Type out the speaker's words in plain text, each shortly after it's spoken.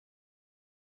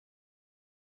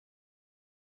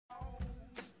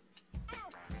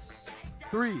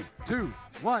3, 2,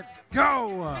 1,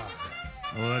 go!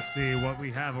 Well, let's see what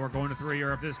we have. We're going to 3,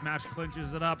 or if this match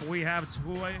clinches it up, we have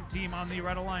team on the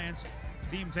Red Alliance.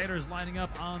 Team Taters lining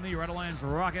up on the Red Alliance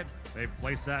Rocket. They've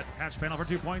placed that hatch panel for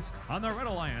 2 points on the Red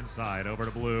Alliance side. Over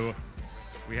to blue.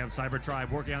 We have Cyber Tribe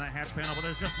working on that hatch panel, but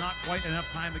there's just not quite enough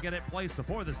time to get it placed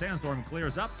before the sandstorm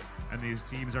clears up. And these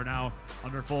teams are now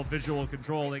under full visual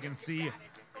control. They can see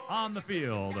on the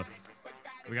field.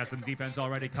 We got some defense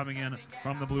already coming in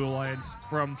from the Blue Alliance,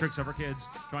 from Tricks Over Kids,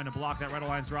 trying to block that Red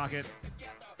Alliance rocket.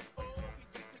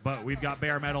 But we've got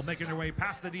Bare Metal making their way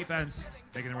past the defense,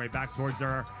 making their way back towards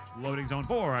their loading zone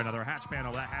for another hatch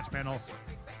panel. That hatch panel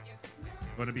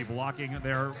going to be blocking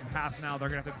their path now. They're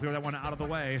going to have to clear that one out of the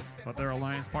way. But their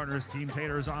alliance partners, Team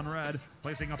Taters on red,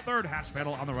 placing a third hatch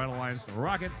panel on the Red Alliance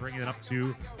rocket, bringing it up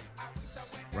to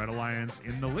Red Alliance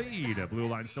in the lead. Blue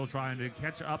Alliance still trying to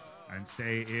catch up and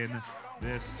stay in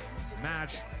this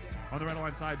match. On the Red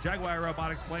Alliance side, Jaguar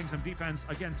Robotics playing some defense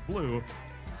against blue.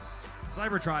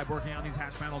 Cyber Tribe working on these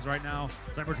hatch panels right now.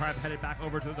 Cyber Tribe headed back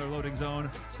over to their loading zone.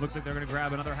 Looks like they're going to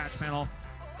grab another hatch panel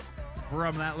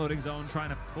from that loading zone, trying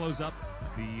to close up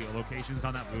the locations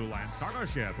on that Blue Alliance cargo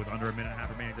ship with under a minute and a half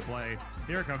remaining to play.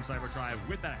 Here comes Cyber Tribe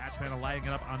with that hatch panel, lighting it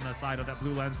up on the side of that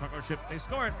Blue Alliance cargo ship. They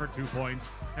score it for 2 points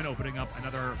and opening up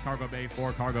another cargo bay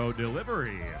for cargo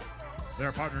delivery.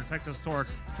 Their partners, Texas Torque,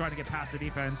 trying to get past the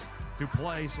defense to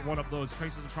place one of those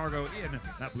cases of cargo in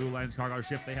that Blue Alliance cargo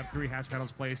ship. They have 3 hatch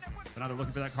panels placed, but now they're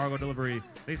looking for that cargo delivery.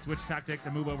 They switch tactics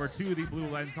and move over to the Blue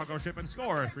Alliance cargo ship and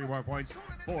score 3 more points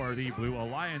for the Blue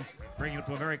Alliance, bringing it up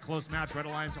to a very close match. Red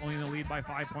Alliance only in the lead by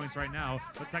 5 points right now,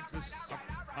 but Texas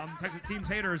Team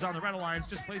Taters on the Red Alliance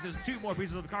just places 2 more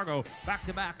pieces of cargo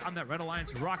back-to-back on that Red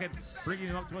Alliance rocket, bringing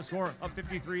them up to a score of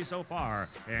 53 so far,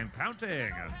 and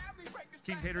counting.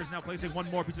 Team Taters now placing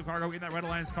 1 more piece of cargo in that Red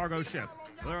Alliance cargo ship.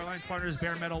 Their alliance partners,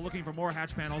 Bare Metal, looking for more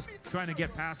hatch panels, trying to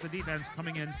get past the defense,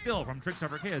 coming in still from Tricks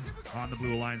Over Kids on the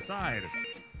Blue Alliance side.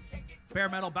 Bare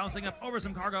Metal bouncing up over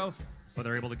some cargo, but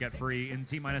they're able to get free in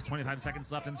T-minus 25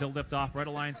 seconds left until liftoff. Red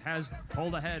Alliance has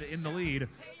pulled ahead in the lead.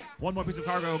 1 more piece of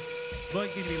cargo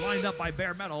looking to be lined up by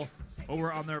Bare Metal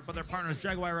over on their partners,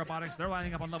 Jaguar Robotics. They're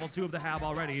lining up on level 2 of the hab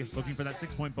already, looking for that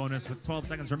 6-point bonus with 12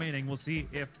 seconds remaining. We'll see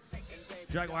if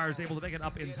Jaguar is able to make it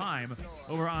up in time.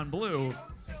 Over on blue,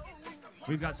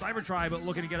 we've got Cyber Tribe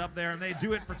looking to get up there, and they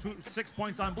do it for 6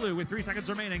 points on blue with 3 seconds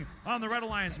remaining. On the Red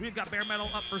Alliance, we've got Bare Metal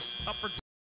up for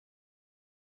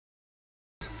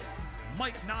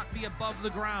might not be above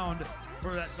the ground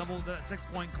for that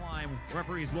 6-point climb.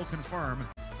 Referees will confirm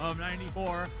of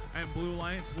 94, and Blue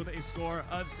Alliance with a score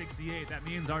of 68. That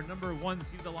means our number 1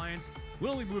 seeded alliance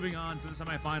will be moving on to the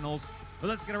semifinals. But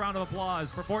let's get a round of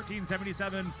applause for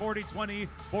 14-77, 40-20,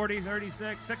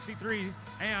 40-36, 63,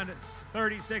 and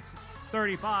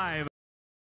 36-35.